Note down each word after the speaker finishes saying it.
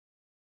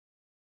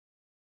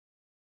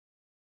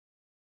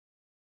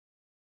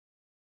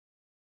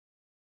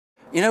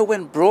You know,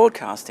 when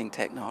broadcasting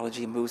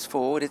technology moves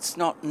forward, it's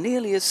not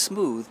nearly as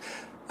smooth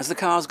as the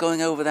cars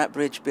going over that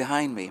bridge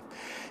behind me.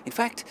 In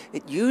fact,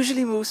 it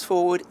usually moves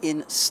forward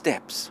in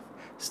steps.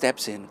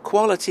 Steps in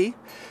quality,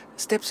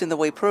 steps in the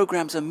way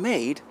programs are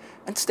made,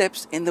 and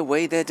steps in the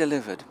way they're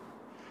delivered.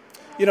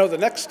 You know, the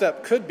next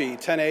step could be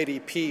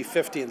 1080p,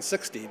 50 and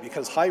 60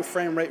 because high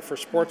frame rate for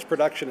sports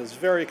production is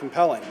very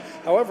compelling.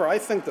 However, I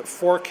think that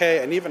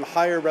 4K and even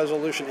higher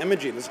resolution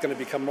imaging is going to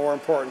become more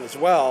important as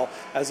well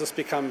as this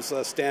becomes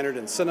standard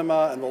in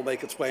cinema and will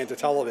make its way into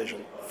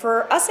television.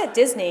 For us at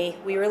Disney,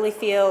 we really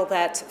feel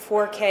that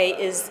 4K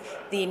is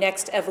the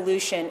next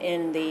evolution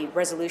in the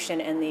resolution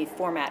and the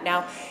format.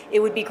 Now, it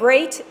would be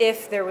great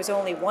if there was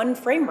only one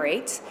frame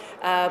rate,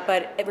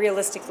 but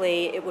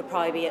realistically it would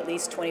probably be at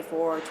least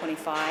 24 or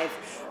 25.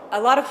 A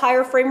lot of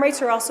higher frame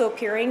rates are also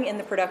appearing in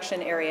the production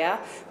area.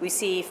 We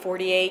see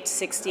 48,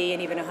 60,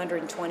 and even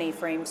 120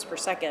 frames per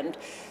second.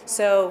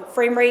 So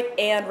frame rate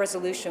and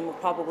resolution will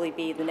probably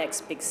be the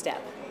next big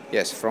step.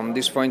 Yes, from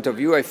this point of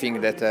view, I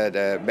think that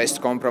the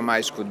best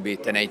compromise could be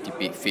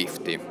 1080p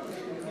 50.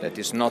 That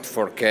is not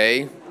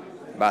 4K,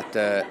 but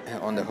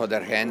on the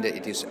other hand,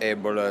 it is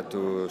able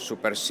to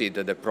supersede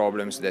the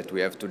problems that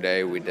we have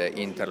today with the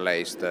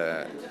interlaced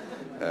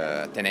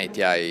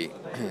 1080i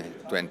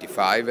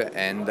 25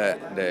 and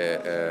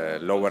the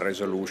lower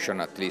resolution,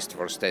 at least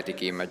for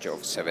static image,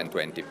 of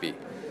 720p.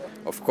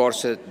 Of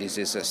course, this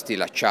is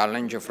still a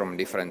challenge from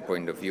different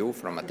point of view,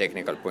 from a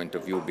technical point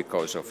of view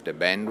because of the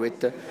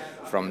bandwidth,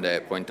 from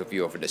the point of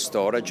view of the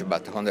storage,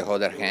 but on the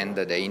other hand,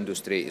 the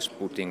industry is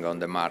putting on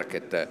the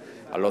market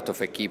a lot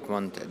of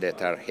equipment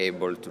that are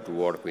able to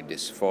work with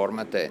this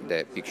format.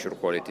 The picture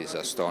quality is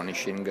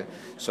astonishing,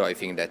 so I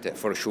think that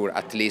for sure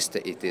at least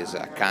it is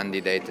a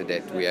candidate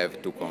that we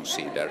have to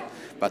consider.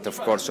 But of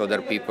course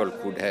other people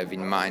could have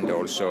in mind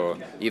also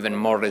even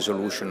more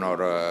resolution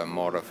or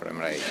more frame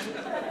rate.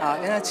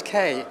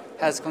 NHK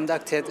has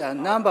conducted a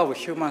number of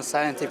human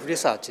scientific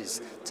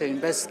researches to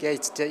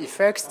investigate the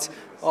effects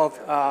of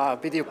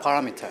video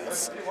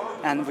parameters.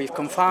 And we've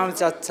confirmed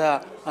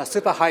that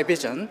super high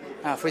vision,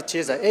 which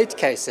is an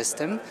 8K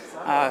system,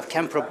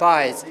 can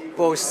provide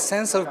both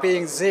sense of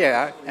being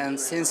there and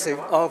sense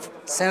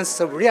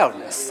of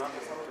realness.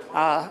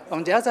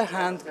 On the other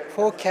hand,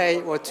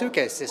 4K or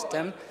 2K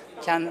system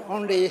can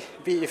only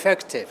be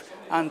effective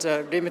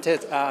under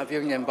limited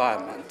viewing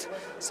environment.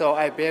 So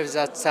I believe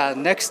that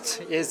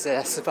next is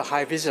super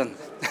high vision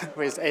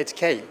with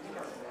 8K.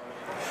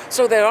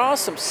 So there are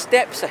some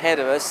steps ahead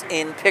of us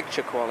in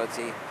picture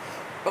quality.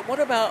 But what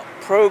about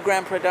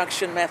program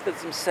production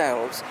methods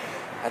themselves?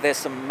 Are there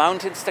some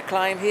mountains to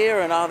climb here,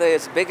 and are they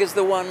as big as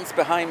the ones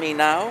behind me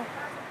now?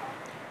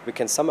 We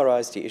can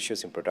summarize the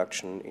issues in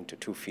production into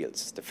two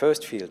fields. The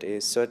first field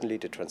is certainly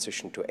the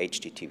transition to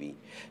HDTV.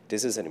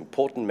 This is an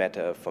important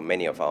matter for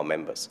many of our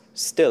members,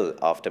 still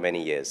after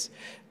many years.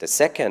 The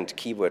second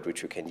keyword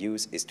which we can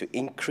use is to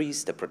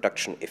increase the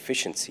production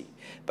efficiency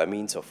by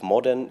means of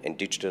modern and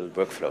digital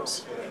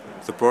workflows.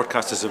 The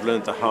broadcasters have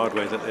learned the hard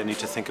way that they need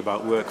to think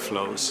about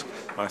workflows.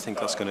 I think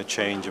that's going to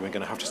change, and we're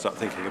going to have to start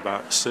thinking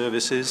about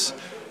services,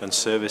 and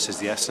service is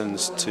the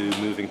essence to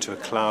moving to a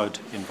cloud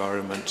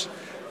environment.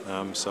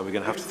 So we're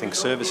going to have to think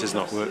services,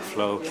 not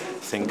workflow,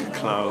 think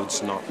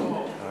clouds, not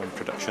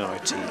production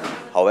IT.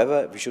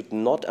 However, we should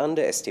not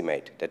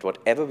underestimate that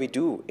whatever we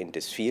do in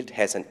this field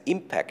has an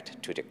impact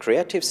to the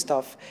creative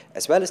staff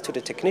as well as to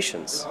the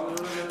technicians.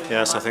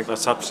 Yes, I think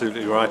that's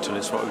absolutely right, and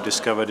it's what we've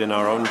discovered in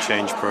our own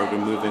change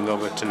program moving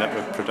over to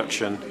network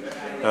production.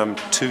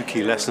 Two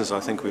key lessons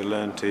I think we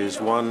learned is,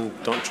 one,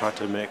 don't try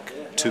to make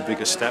too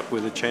big a step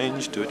with a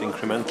change, do it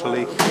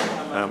incrementally,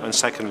 and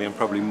secondly, and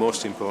probably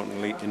most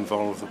importantly,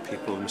 involve the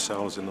people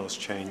themselves in those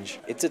change.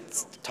 It's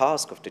the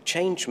task of the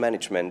change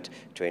management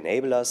to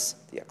enable us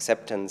the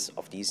acceptance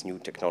of these new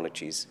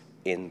technologies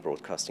in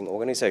broadcasting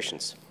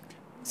organizations.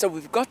 So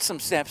we've got some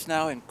steps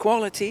now in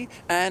quality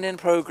and in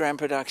program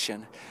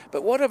production.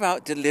 But what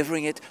about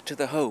delivering it to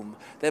the home?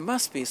 There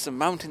must be some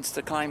mountains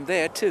to climb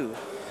there too.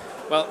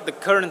 Well, the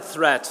current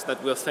threat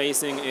that we're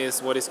facing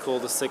is what is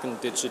called the second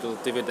digital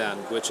dividend,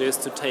 which is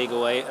to take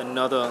away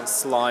another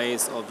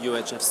slice of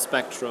UHF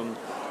spectrum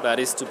that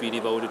is to be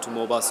devoted to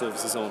mobile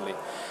services only.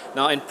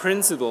 Now, in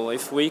principle,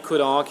 if we could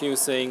argue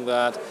saying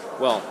that,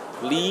 well,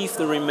 leave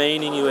the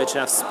remaining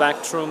UHF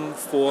spectrum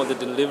for the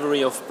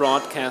delivery of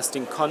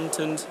broadcasting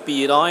content,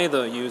 be it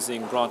either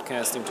using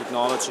broadcasting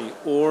technology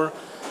or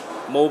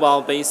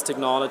mobile-based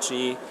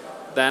technology,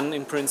 then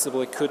in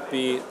principle it could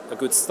be a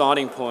good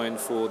starting point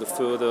for the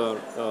further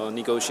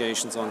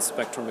negotiations on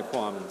spectrum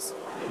requirements.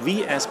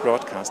 We as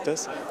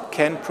broadcasters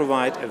can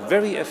provide a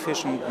very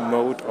efficient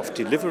mode of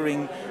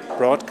delivering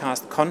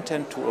broadcast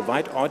content to a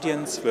wide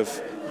audience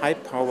with high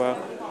power,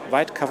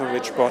 wide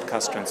coverage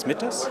broadcast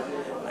transmitters.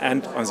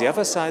 And on the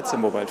other side, the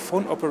mobile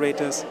phone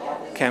operators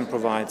can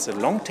provide the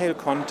long tail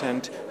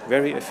content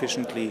very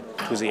efficiently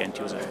to the end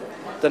user.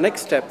 The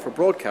next step for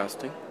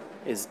broadcasting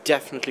is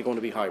definitely going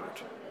to be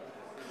hybrid.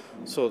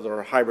 So there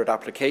are hybrid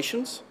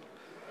applications,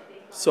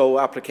 So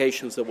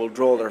applications that will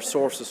draw their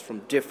sources from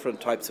different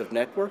types of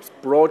networks,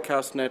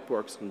 broadcast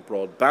networks and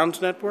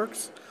broadband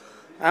networks.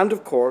 And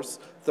of course,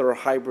 there are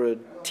hybrid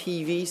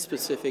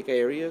TV-specific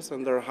areas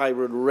and there are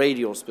hybrid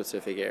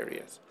radio-specific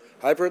areas.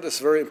 Hybrid is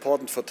very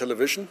important for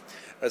television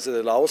as it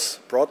allows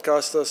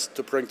broadcasters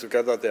to bring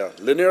together their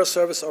linear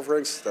service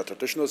offerings, their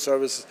traditional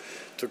services,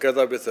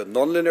 together with the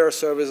non-linear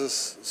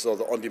services, so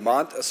the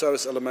on-demand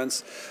service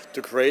elements,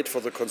 to create for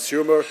the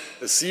consumer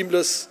a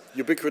seamless,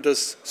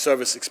 ubiquitous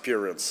service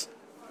experience.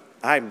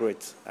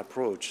 Hybrid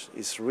approach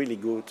is really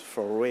good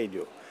for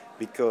radio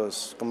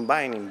because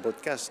combining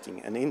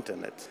broadcasting and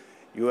internet,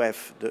 you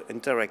have the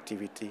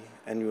interactivity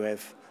and you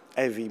have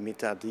heavy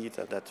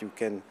metadata that you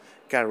can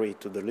carry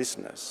to the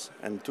listeners.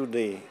 And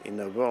today, in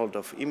a world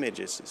of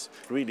images, it's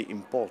really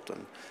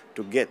important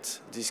to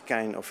get this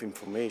kind of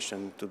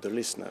information to the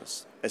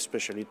listeners,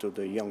 especially to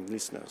the young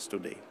listeners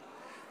today.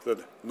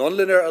 The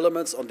non-linear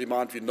elements on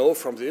demand we know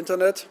from the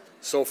internet,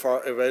 so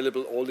far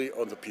available only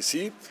on the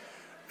PC.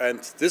 And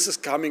this is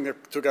coming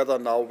together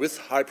now with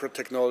hybrid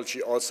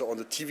technology also on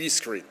the TV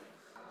screen.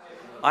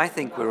 I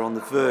think we're on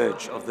the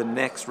verge of the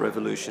next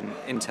revolution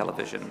in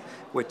television,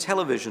 where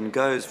television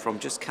goes from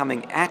just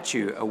coming at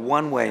you a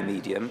one-way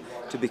medium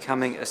to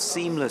becoming a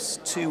seamless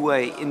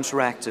two-way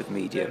interactive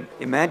medium.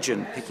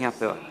 Imagine picking up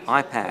the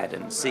iPad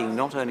and seeing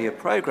not only a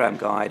program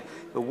guide,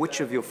 but which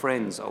of your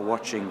friends are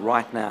watching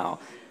right now.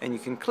 And you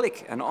can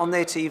click, and on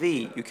their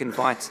TV, you can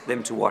invite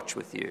them to watch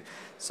with you.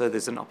 So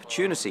there's an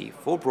opportunity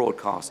for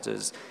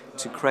broadcasters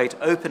to create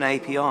open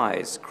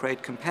APIs,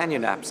 create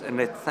companion apps, and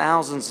let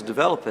thousands of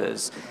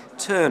developers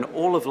turn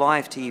all of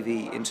live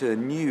TV into a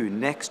new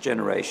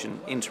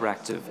next-generation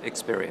interactive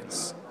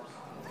experience.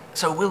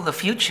 So will the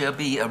future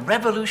be a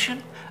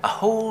revolution, a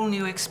whole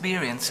new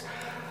experience,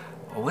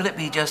 or will it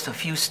be just a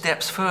few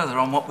steps further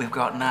on what we've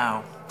got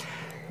now?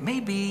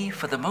 Maybe,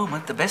 for the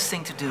moment, the best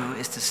thing to do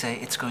is to say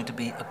it's going to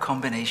be a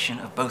combination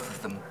of both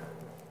of them.